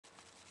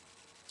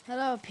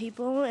Hello,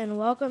 people, and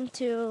welcome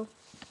to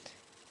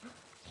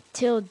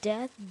Till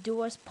Death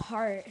Do Us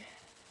Part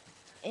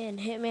in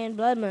Hitman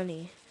Blood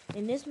Money.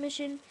 In this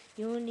mission,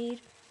 you will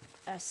need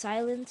a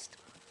silenced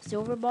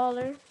silver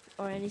baller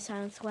or any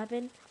silenced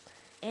weapon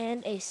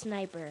and a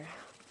sniper.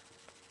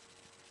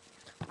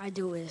 I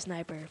do it with a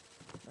sniper.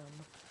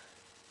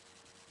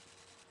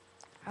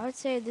 I would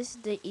say this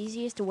is the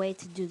easiest way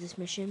to do this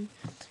mission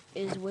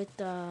is with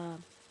the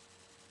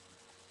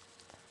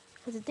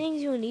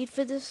things you'll need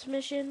for this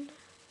mission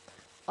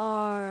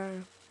are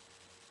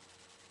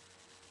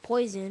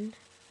poison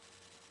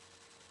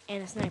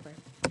and a sniper.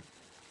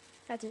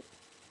 That's it.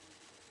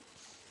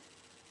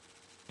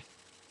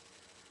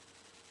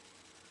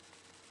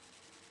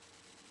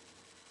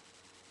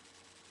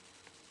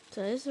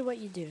 So this is what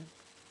you do.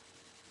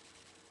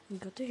 You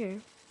go to here.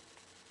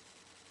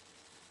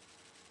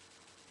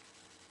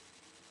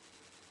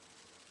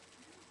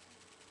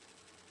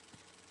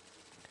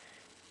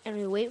 And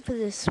we wait for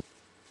this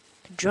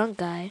drunk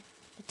guy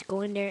to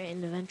go in there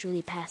and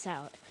eventually pass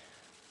out.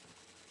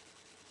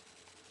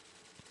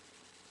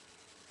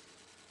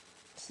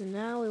 So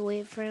now we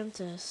wait for him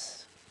to...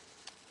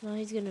 Now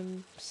he's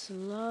gonna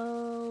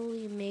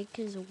slowly make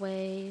his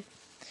way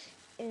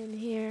in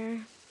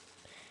here.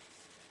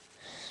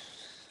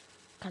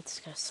 God, this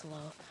guy's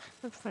slow.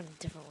 Let's find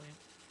a different way.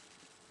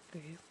 For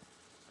you.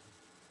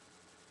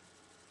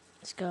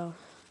 Let's go.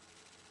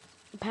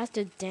 Past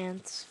the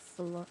dance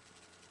floor.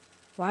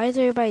 Why did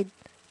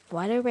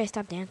everybody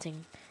stop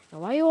dancing? And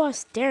why are you all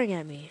staring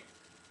at me?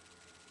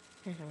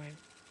 Never mind.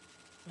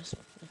 Just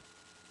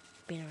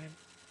being around.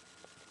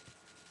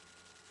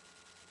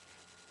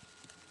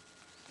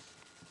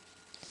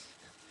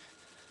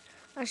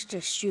 I should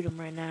just shoot him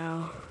right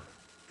now.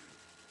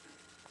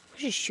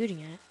 Who's he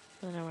shooting at?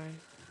 Oh, never mind.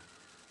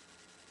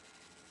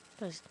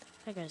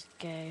 That guy's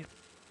gay.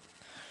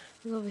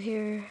 Look over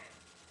here.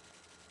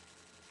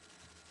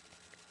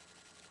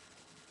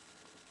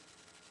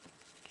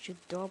 Shoot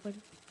the door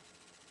open.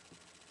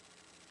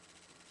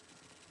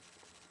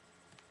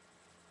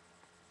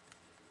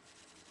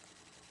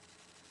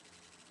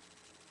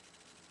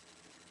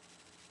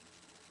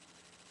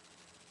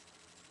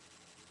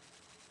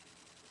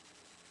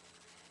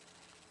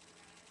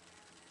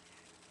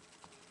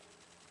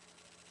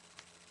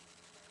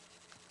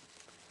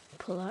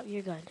 Pull out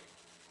your gun.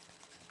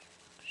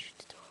 Shoot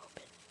the door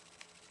open.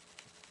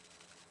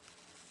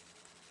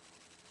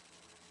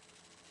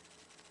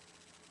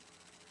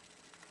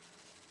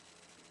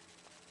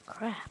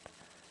 Crap.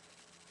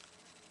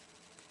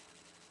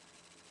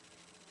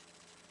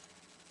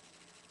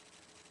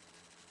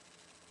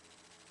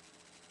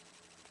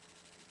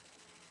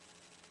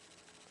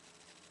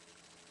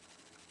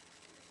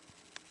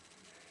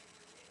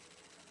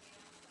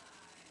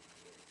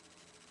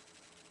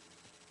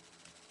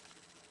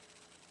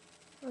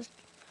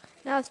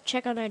 Now let's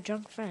check on our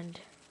drunk friend.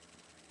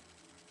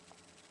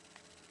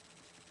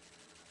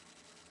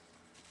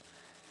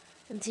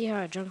 And see how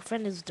our drunk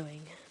friend is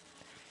doing.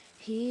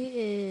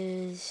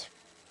 He's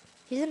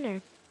in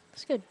there.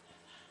 It's good.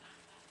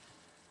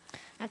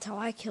 That's how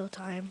I kill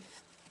time.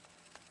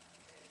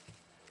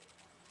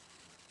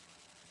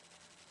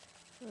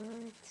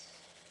 Let's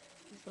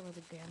lower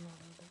the gamma a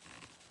little bit.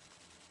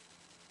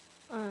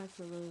 Oh, that's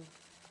a little.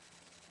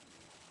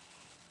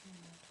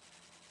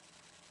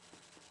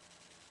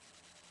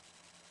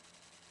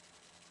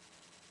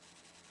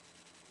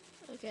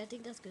 Okay, I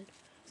think that's good.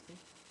 That's good.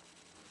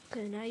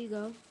 Okay, now you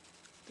go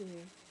through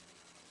here.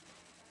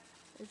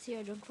 Let's see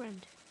our drunk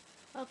friend.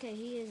 Okay,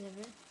 he is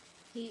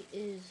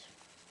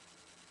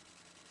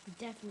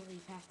definitely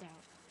passed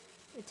out.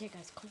 We take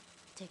his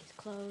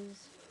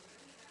clothes,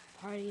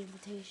 party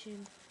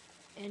invitation,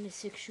 and his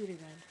 6-shooter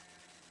gun.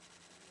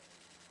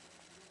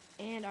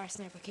 And our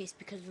sniper case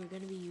because we're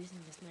going to be using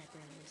the sniper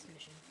in this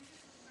mission.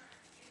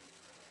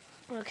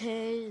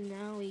 Okay,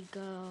 now we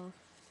go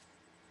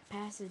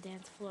past the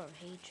dance floor of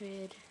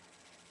hatred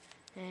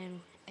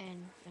and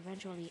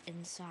eventually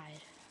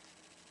inside.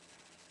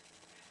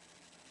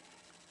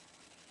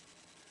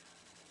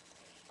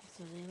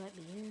 So they let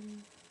me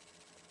in.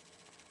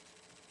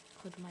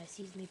 Hoodmai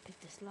sees me pick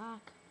this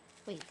lock.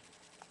 Wait,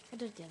 I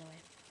did it the other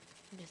way.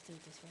 I just do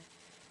it this way.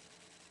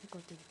 I go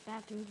to the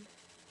bathroom.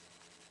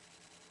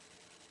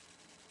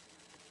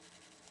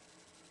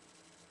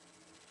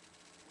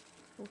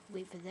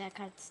 Wait for that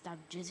guy to stop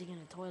jizzing in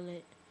the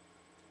toilet.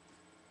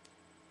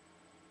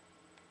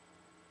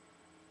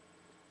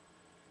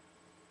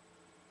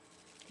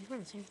 He's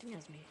wearing the same thing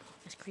as me.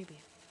 That's creepy.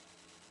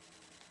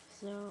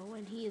 So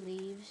when he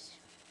leaves,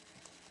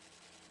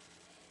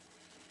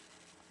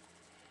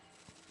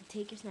 you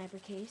take your sniper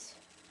case,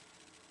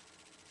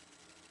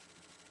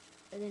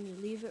 and then you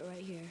leave it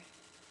right here.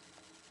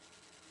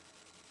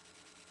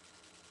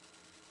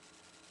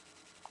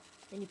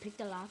 Then you pick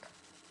the lock,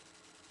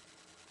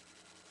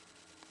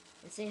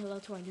 and say hello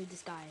to our new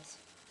disguise.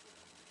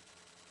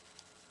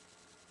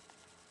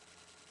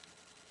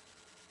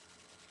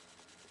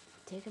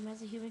 Take him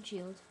as a human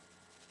shield,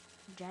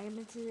 drag him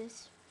into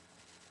this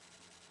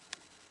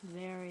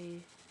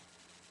very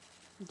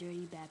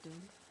dirty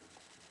bathroom,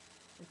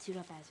 and suit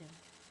up as him.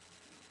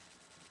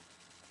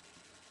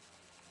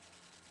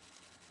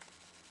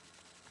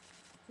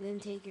 Then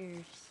take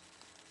your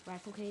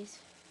rifle case,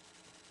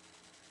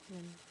 and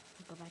then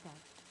go back out.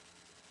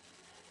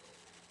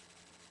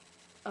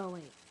 Oh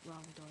wait,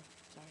 wrong door.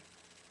 Sorry,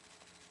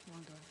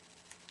 wrong door.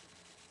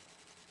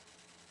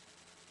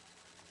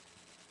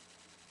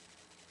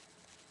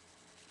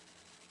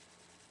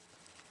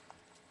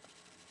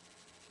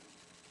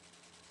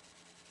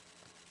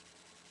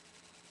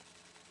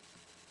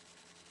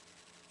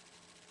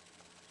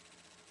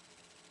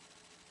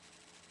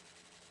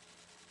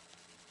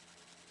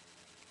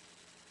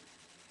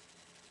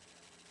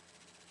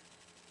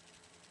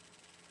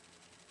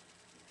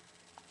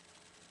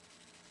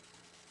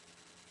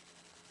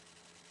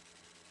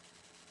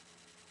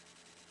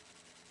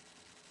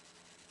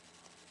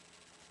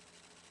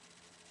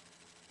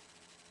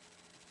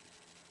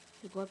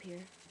 You go up here.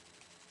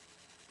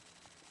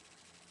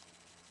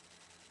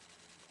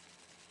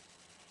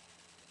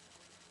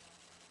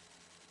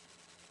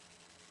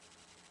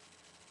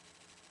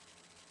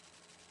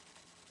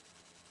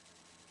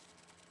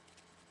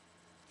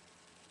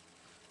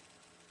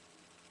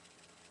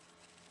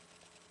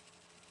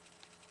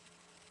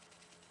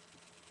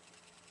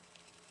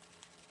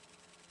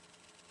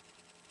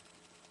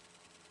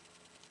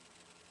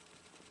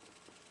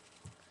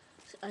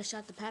 I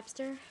shot the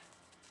Papster.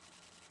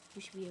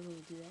 You should be able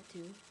to do that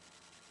too.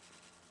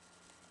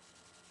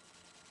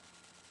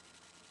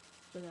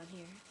 Go down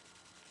here.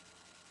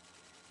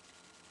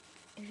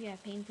 If you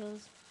have pain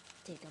pills,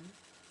 take them.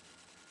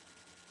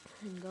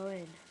 And go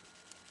in.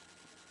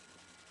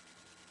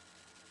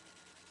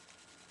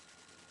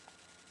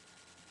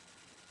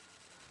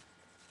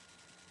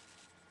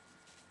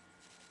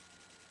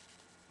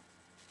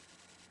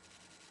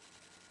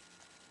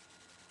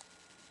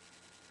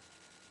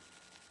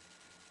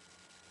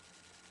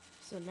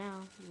 So now,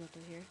 you go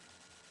through here.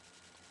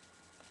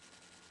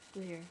 Do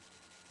here.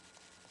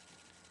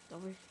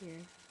 Over here.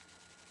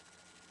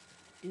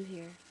 Do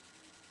here.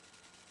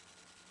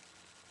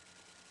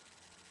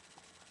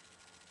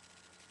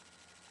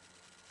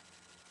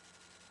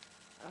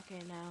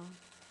 Okay, now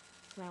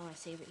I want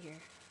to save it here.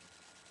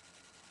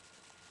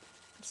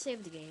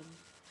 Save the game.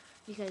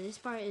 Because this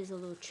part is a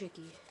little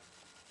tricky.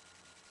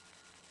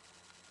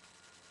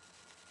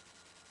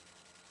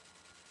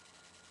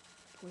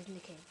 Where's the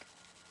cake?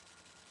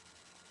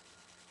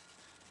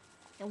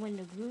 And when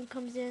the groom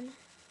comes in,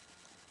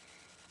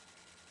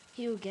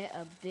 he will get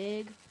a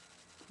big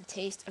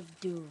taste of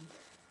doom.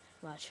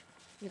 Watch.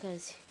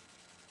 Because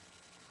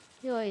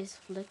he always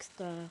licks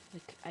the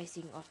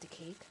icing off the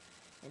cake.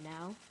 And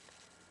now,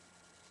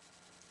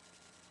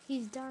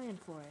 he's dying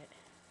for it.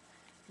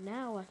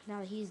 Now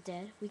that he's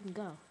dead, we can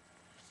go.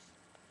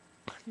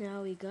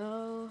 Now we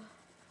go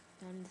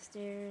down the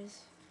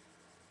stairs.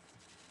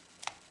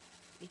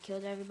 We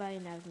killed everybody,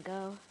 now we can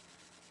go.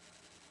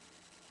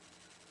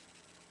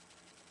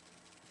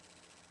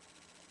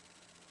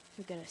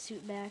 We got a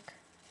suit back.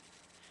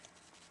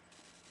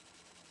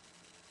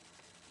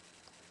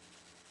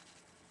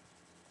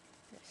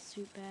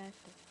 Suit back.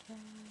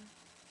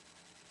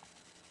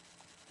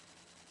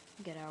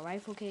 Get our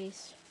rifle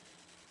case.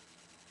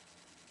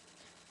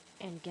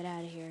 And get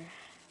out of here.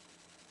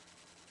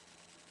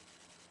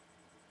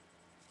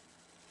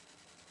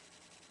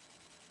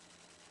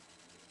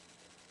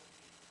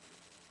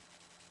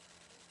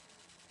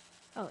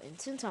 Oh,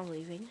 and since I'm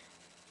leaving,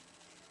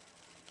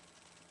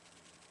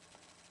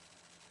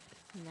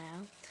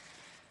 now,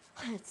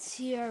 let's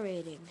see our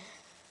rating.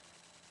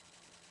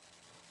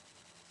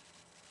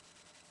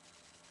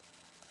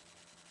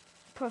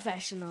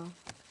 Professional.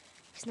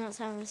 It's not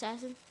Silent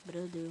Assassin, but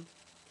it'll do.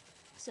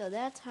 So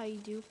that's how you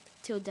do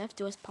Till Death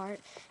Do Us Part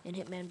in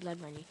Hitman Blood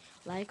Money.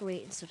 Like,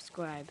 rate, and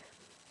subscribe.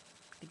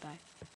 Goodbye.